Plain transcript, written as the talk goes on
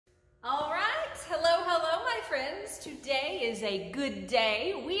friends, today is a good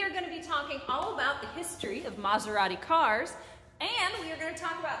day. We are going to be talking all about the history of Maserati cars, and we are going to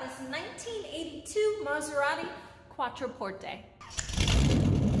talk about this 1982 Maserati Quattroporte.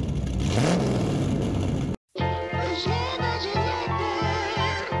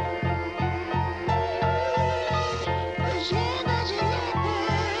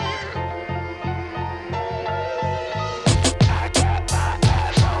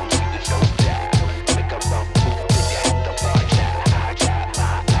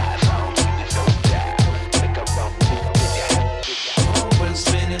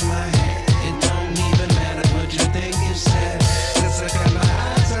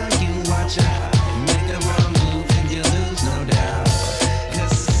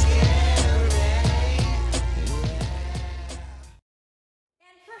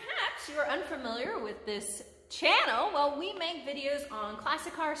 Unfamiliar with this channel, well, we make videos on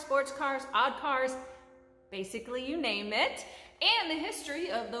classic cars, sports cars, odd cars, basically you name it, and the history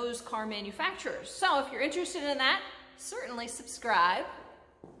of those car manufacturers. So if you're interested in that, certainly subscribe.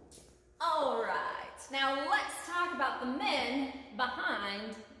 All right, now let's talk about the men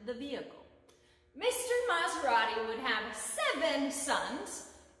behind the vehicle. Mr. Maserati would have 7 sons,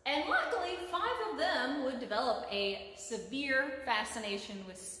 and luckily 5 of them would develop a severe fascination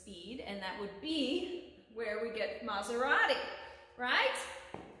with speed, and that would be where we get Maserati, right?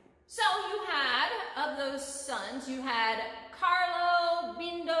 So you had, of those sons, you had Carlo,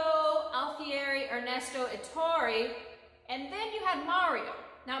 Bindo, Alfieri, Ernesto, Ettore, and then you had Mario.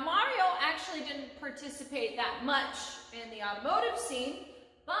 Now Mario actually didn't participate that much in the automotive scene,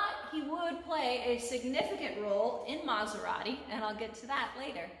 but he would play a significant role in Maserati, and I'll get to that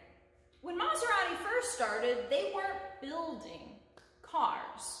later. When Maserati first started, they weren't building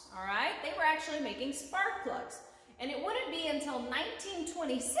cars, all right? They were actually making spark plugs. And it wouldn't be until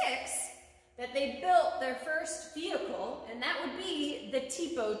 1926 that they built their first vehicle, and that would be the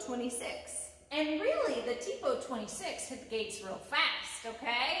Tipo 26. And really, the Tipo 26 hit the gates real fast,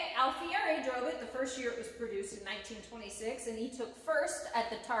 okay? Alfieri drove it the first year it was produced in 1926, and he took first at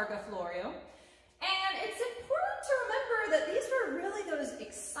the Targa Florio. And it's important to remember that these were really those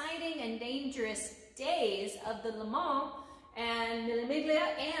exciting and dangerous days of the Le Mans and Millie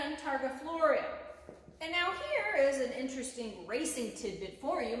Miglia and Targa Florio. And now here is an interesting racing tidbit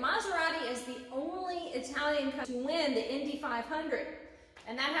for you. Maserati is the only Italian company to win the Indy 500.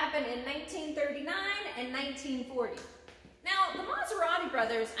 And that happened in 1939 and 1940. Now, the Maserati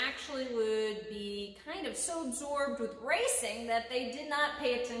brothers actually would be kind of so absorbed with racing that they did not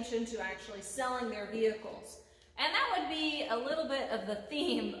pay attention to actually selling their vehicles. And that would be a little bit of the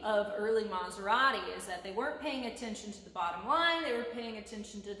theme of early Maserati, is that they weren't paying attention to the bottom line, they were paying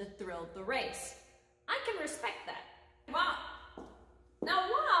attention to the thrill of the race. I can respect that. Wow. Now,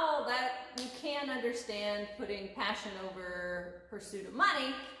 while that you can understand putting passion over pursuit of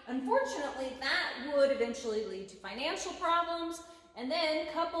money, unfortunately that would eventually lead to financial problems, and then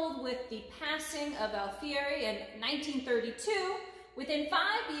coupled with the passing of Alfieri in 1932, within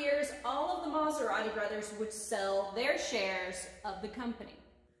 5 years all of the Maserati brothers would sell their shares of the company.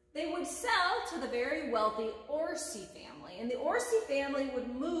 They would sell to the very wealthy Orsi family, and the Orsi family would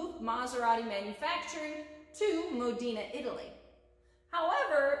move Maserati manufacturing to Modena, Italy.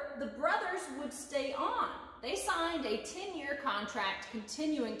 However, the brothers would stay on. They signed a 10-year contract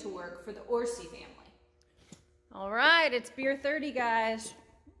continuing to work for the Orsi family. All right, it's beer 30, guys.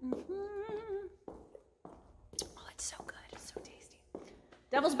 Oh, it's so good. It's so tasty.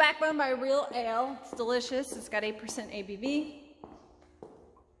 Devil's Backbone by Real Ale. It's delicious. It's got 8% ABV.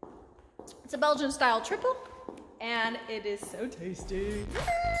 It's a Belgian-style triple, and it is so tasty.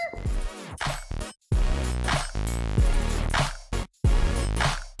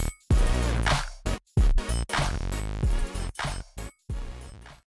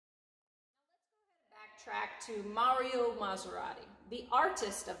 To Mario Maserati, the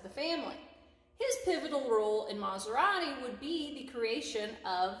artist of the family. His pivotal role in Maserati would be the creation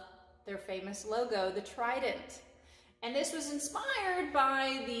of their famous logo, the trident. And this was inspired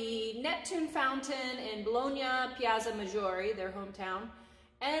by the Neptune fountain in Bologna, Piazza Maggiore, their hometown.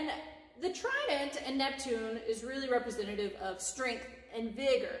 And the trident and Neptune is really representative of strength and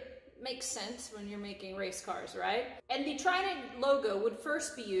vigor. Makes sense when you're making race cars, right? And the trident logo would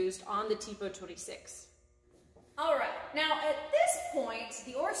first be used on the Tipo 26. All right, now at this point,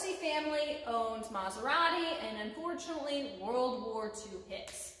 the Orsi family owns Maserati, and unfortunately, World War II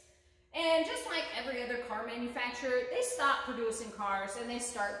hits. And just like every other car manufacturer, they stop producing cars and they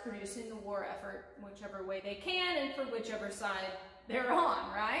start producing the war effort whichever way they can and for whichever side they're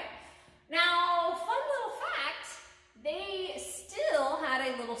on, right? Now, fun little fact, they still had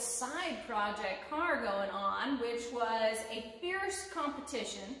a little side project car going on, which was a fierce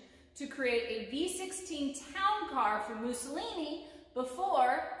competition to create a V16 town car for Mussolini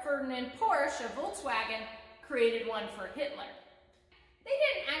before Ferdinand Porsche of Volkswagen created one for Hitler. They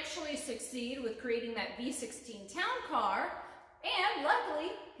didn't actually succeed with creating that V16 town car, and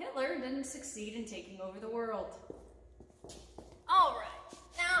luckily, Hitler didn't succeed in taking over the world. All right,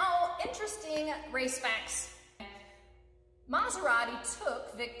 now interesting race facts. Maserati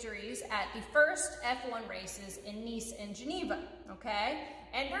took victories at the first F1 races in Nice and Geneva, okay?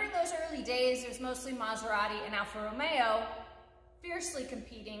 And during those early days, it was mostly Maserati and Alfa Romeo fiercely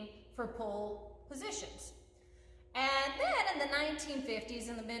competing for pole positions. And then in the 1950s,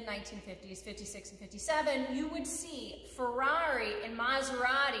 in the mid-1950s, 56 and 57, you would see Ferrari and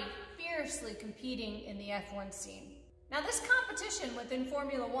Maserati fiercely competing in the F1 scene. Now this competition within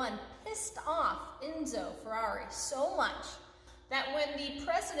Formula One pissed off Enzo Ferrari so much that when the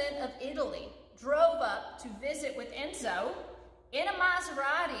president of Italy drove up to visit with Enzo in a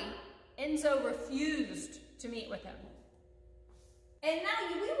Maserati, Enzo refused to meet with him. And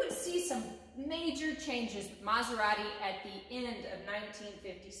now we would see some major changes with Maserati at the end of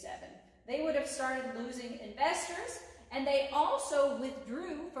 1957. They would have started losing investors, and they also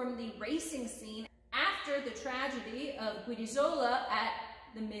withdrew from the racing scene after the tragedy of Guidizola at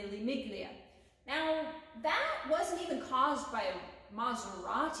the Millie Miglia. Now, that wasn't even caused by a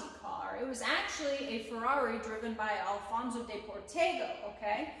Maserati car. It was actually a Ferrari driven by Alfonso de Portego,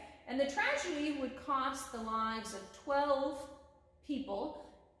 okay? And the tragedy would cost the lives of 12 people,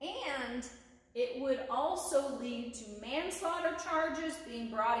 and it would also lead to manslaughter charges being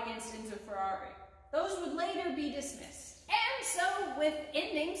brought against Enzo Ferrari. Those would later be dismissed. And so with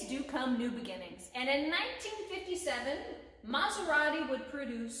endings do come new beginnings. And in 1957, Maserati would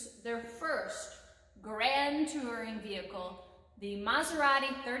produce their first grand touring vehicle, the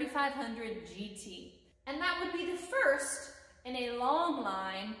Maserati 3500 GT. And that would be the first in a long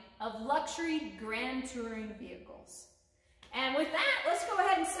line of luxury grand touring vehicles. And with that, let's go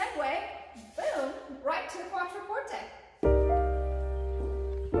ahead and segue, boom, right to the Quattroporte.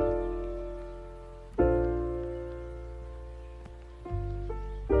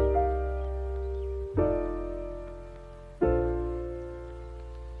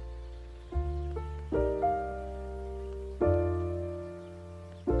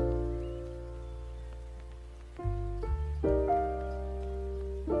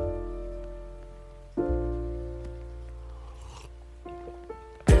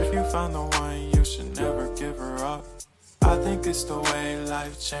 Found the one, you should never give her up. I think it's the way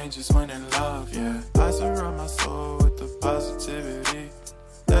life changes when in love, yeah. I surround my soul with the positivity.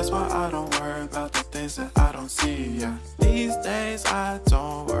 That's why I don't worry about the things that I don't see, yeah. These days I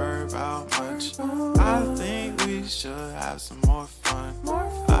don't worry about much. I think we should have some more fun.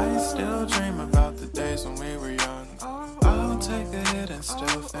 I still dream about the days when we were young. I'll take a hit and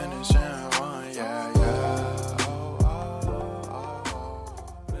still finish in one, yeah, yeah.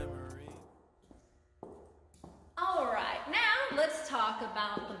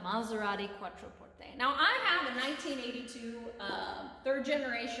 About the Maserati Quattroporte. Now I have a 1982 third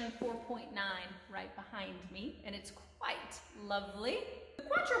generation 4.9 right behind me, and it's quite lovely. The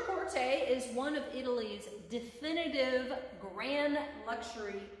Quattroporte is one of Italy's definitive grand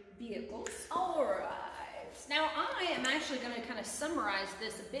luxury vehicles. All right, now I am actually going to kind of summarize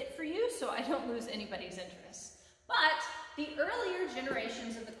this a bit for you so I don't lose anybody's interest. But the earlier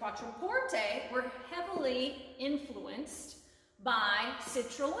generations of the Quattroporte were heavily influenced by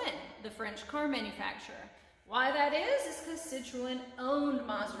Citroën, the French car manufacturer. Why that is because Citroën owned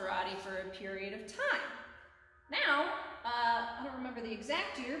Maserati for a period of time. Now, I don't remember the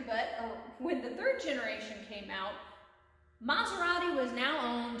exact year, but when the third generation came out, Maserati was now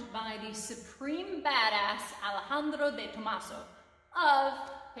owned by the supreme badass Alejandro de Tomaso of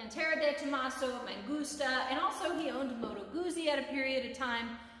Pantera de Tomaso, Mangusta, and also he owned Moto Guzzi at a period of time.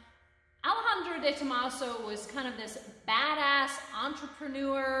 Alejandro de Tomaso was kind of this badass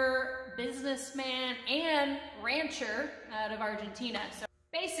entrepreneur, businessman, and rancher out of Argentina. So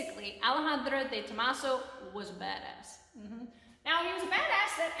basically, Alejandro de Tomaso was a badass. Now, he was a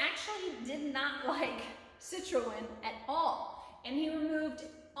badass that actually did not like Citroën at all. And he removed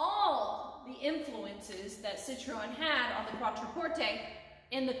all the influences that Citroën had on the Quattroporte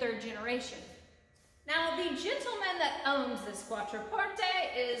in the third generation. Now, the gentleman that owns this Quattroporte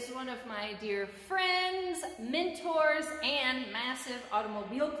is one of my dear friends, mentors, and massive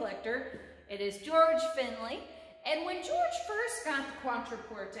automobile collector. It is George Finley. And when George first got the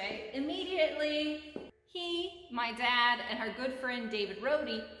Quattroporte, immediately he, my dad, and our good friend David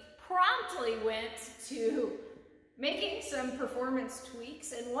Rohde promptly went to making some performance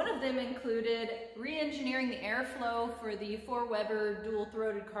tweaks, and one of them included re-engineering the airflow for the 4 Weber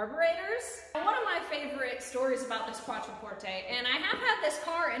dual-throated carburetors. One of my favorite stories about this Quattroporte, and I have had this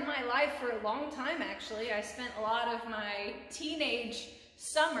car in my life for a long time actually. I spent a lot of my teenage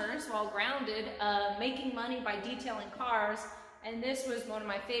summers while grounded making money by detailing cars, and this was one of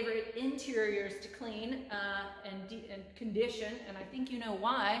my favorite interiors to clean and condition, and I think you know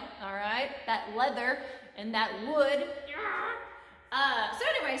why, all right? That leather and that wood. So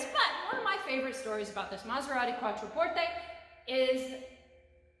anyways, but one of my favorite stories about this Maserati Quattroporte is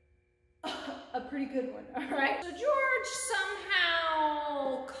a pretty good one, all right? So George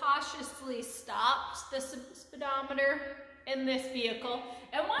somehow cautiously stopped the speedometer in this vehicle,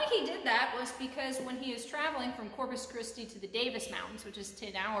 and why he did that was because when he was traveling from Corpus Christi to the Davis Mountains, which is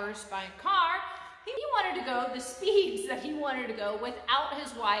 10 hours by car, he wanted to go the speeds that he wanted to go without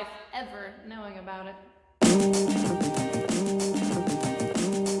his wife ever knowing about it.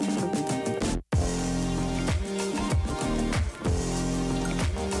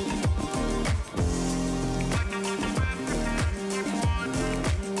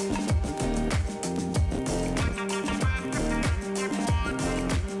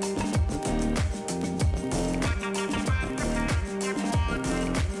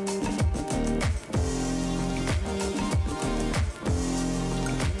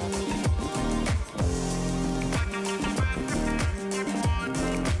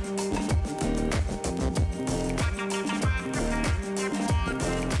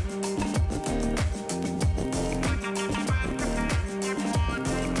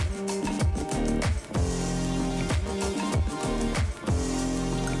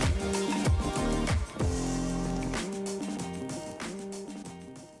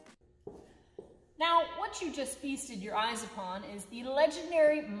 Now, what you just feasted your eyes upon is the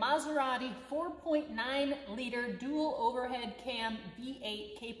legendary Maserati 4.9-liter dual overhead cam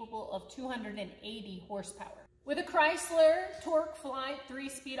V8 capable of 280 horsepower. With a Chrysler TorqueFlite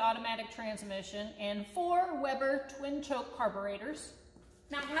 3-speed automatic transmission and 4 Weber twin-choke carburetors.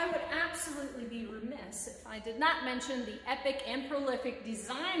 Now, I would absolutely be remiss if I did not mention the epic and prolific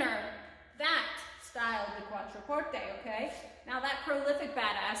designer that styled the Quattroporte, okay? Now that prolific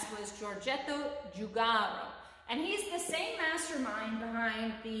badass was Giorgetto Giugiaro, and he's the same mastermind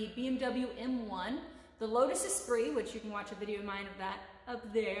behind the BMW M1, the Lotus Esprit, which you can watch a video of mine of that up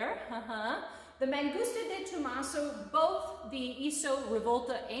there, the Mangusta de Tommaso, both the ISO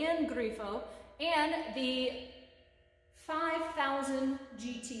Rivolta and Grifo, and the 5000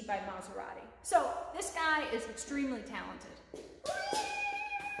 GT by Maserati. So this guy is extremely talented.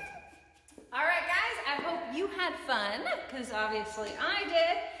 All right, guys, I hope you had fun, because obviously I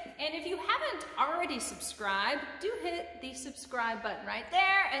did. And if you haven't already subscribed, do hit the subscribe button right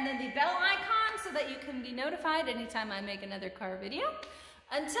there, and then the bell icon so that you can be notified anytime I make another car video.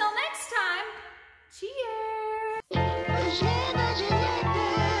 Until next time, cheers!